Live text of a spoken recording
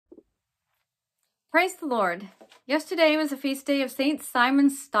Praise the Lord. Yesterday was a feast day of Saint Simon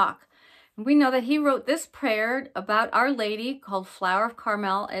Stock. And we know that he wrote this prayer about Our Lady called Flower of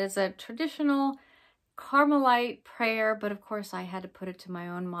Carmel. It is a traditional Carmelite prayer, but of course I had to put it to my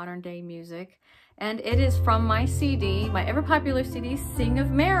own modern day music. And it is from my CD, my ever popular CD, Sing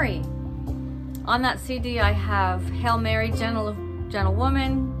of Mary. On that CD I have Hail Mary, Gentle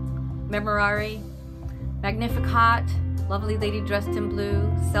Woman, Memorare, Magnificat, Lovely Lady Dressed in Blue,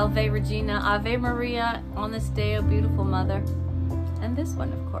 Salve Regina, Ave Maria, On This Day, O Beautiful Mother, and this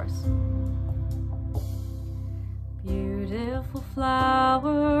one, of course. Beautiful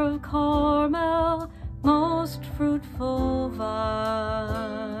flower of Carmel, most fruitful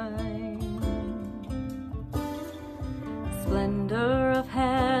vine, splendor of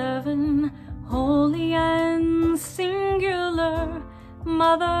heaven, holy and singular,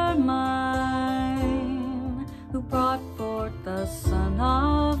 Mother mine, who brought forth the Son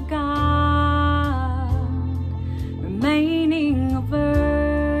of God, remaining a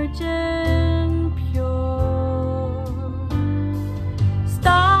virgin pure,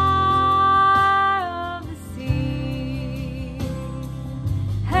 Star of the sea,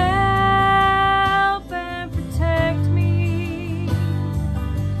 help and protect me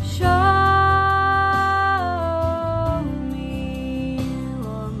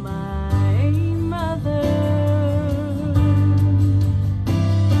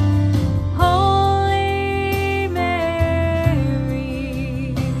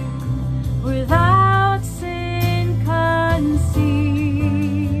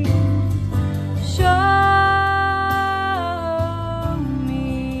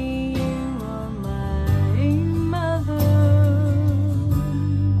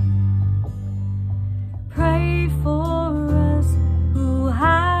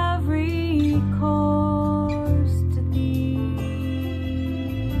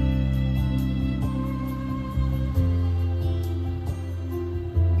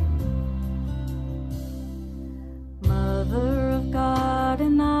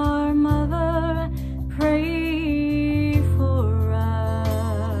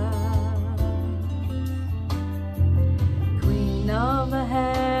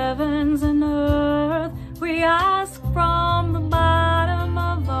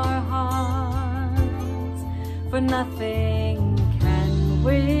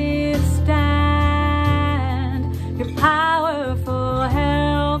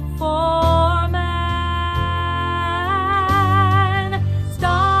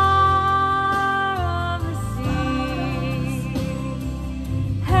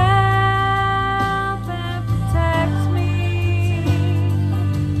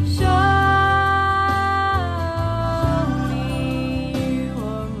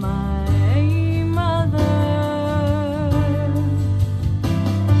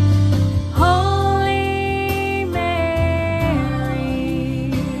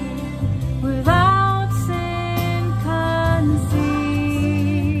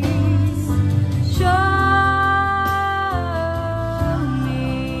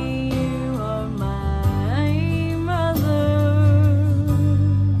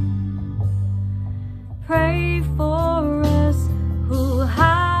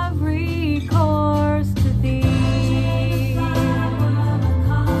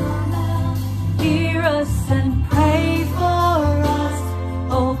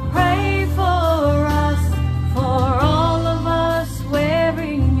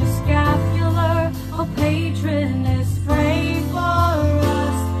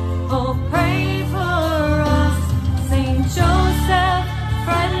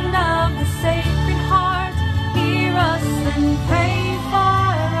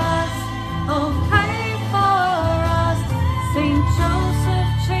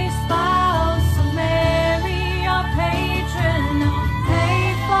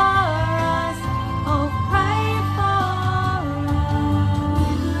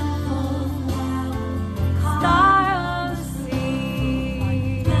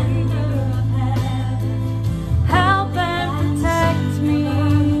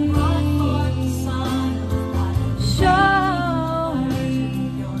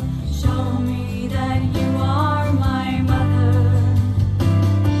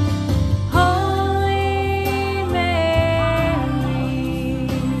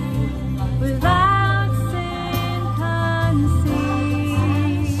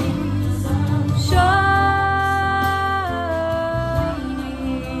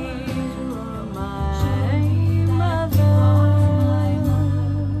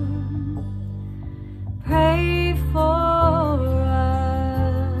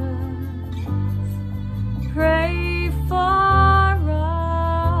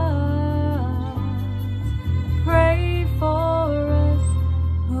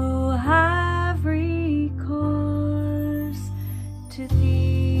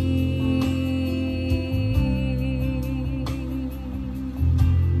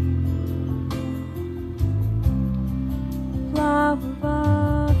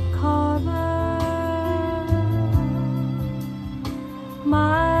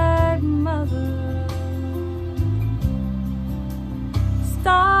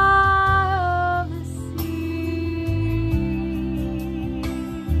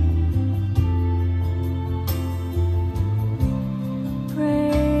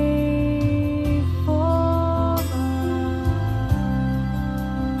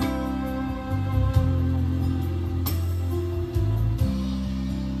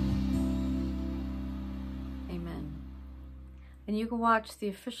And you can watch the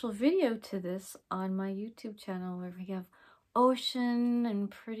official video to this on my YouTube channel, where we have ocean and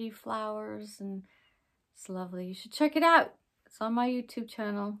pretty flowers, and it's lovely. You should check it out. It's on my YouTube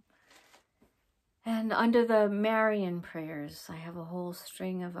channel. And under the Marian prayers, I have a whole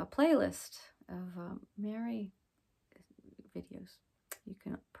string of a playlist of Mary videos. You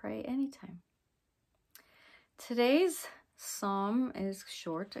can pray anytime. Today's psalm is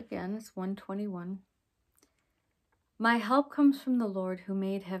short. Again, it's 121. My help comes from the Lord who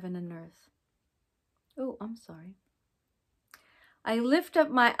made heaven and earth. Oh, I'm sorry. I lift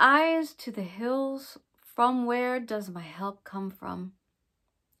up my eyes to the hills. From where does my help come from?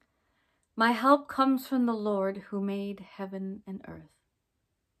 My help comes from the Lord who made heaven and earth.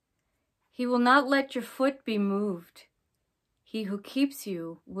 He will not let your foot be moved. He who keeps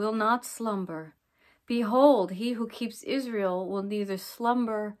you will not slumber. Behold, he who keeps Israel will neither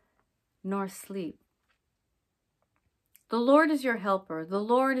slumber nor sleep. The Lord is your helper. The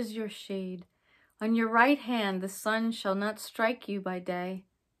Lord is your shade. On your right hand the sun shall not strike you by day,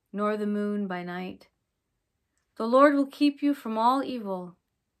 nor the moon by night. The Lord will keep you from all evil.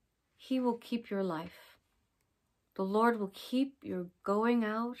 He will keep your life. The Lord will keep your going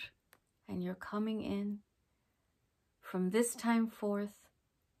out and your coming in from this time forth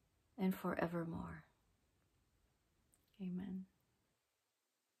and forevermore. Amen.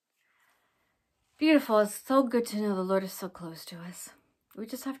 Beautiful. It's so good to know the Lord is so close to us. We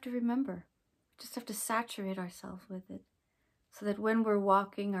just have to remember. We just have to saturate ourselves with it, so that when we're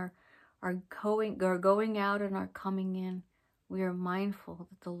walking or going out and are coming in, we are mindful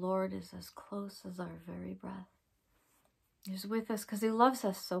that the Lord is as close as our very breath. He's with us because he loves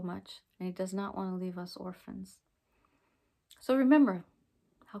us so much, and he does not want to leave us orphans. So remember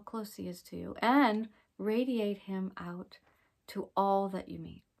how close he is to you, and radiate him out to all that you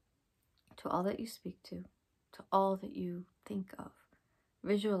meet, to all that you speak to all that you think of.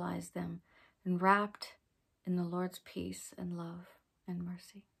 Visualize them and wrapped in the Lord's peace and love and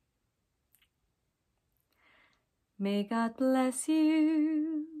mercy. May God bless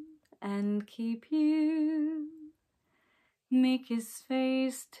you and keep you. Make his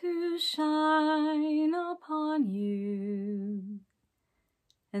face to shine upon you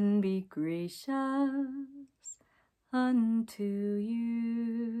and be gracious unto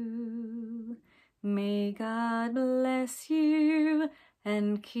you. May God bless you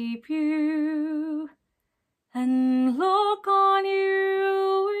and keep you and look on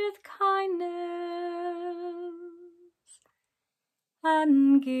you with kindness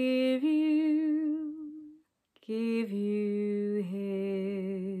and give you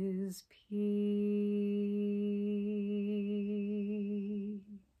his peace.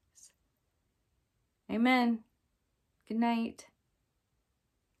 Amen. Good night.